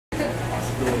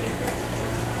doing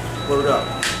it. Word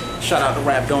up. Shout out to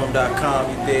rapdome.com,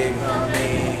 you dig, you know what I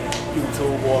mean?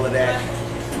 YouTube, all of that.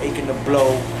 Aiken the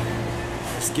blow.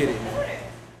 Let's get it.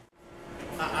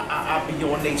 I be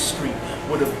on 8th Street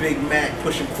with a Big Mac,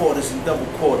 pushing quarters and double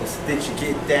quarters. Did you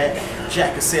get that?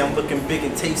 Jack can say I'm looking big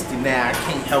and tasty now. I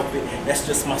can't help it. That's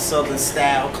just my southern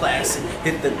style, classic.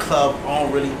 Hit the club, I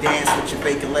don't really dance with your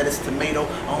bacon, lettuce, tomato.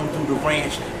 I don't do the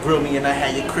ranch. Grill me and I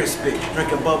had you crispy.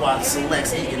 Drinking Bubba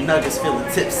Selects, eating nuggets, feeling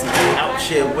tipsy. Out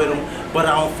here with them, but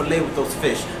I don't fillet with those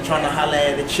fish. Trying to holler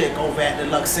at a chick over at the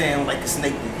Luxan like it's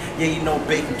Nathan. Yeah, you know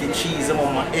bacon, get cheese. I'm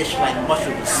on my ish like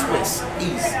mushroom and Swiss.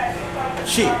 Easy.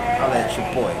 Shit, I'll at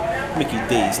your boy. Mickey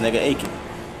D's, nigga, Aiken.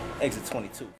 Exit 22.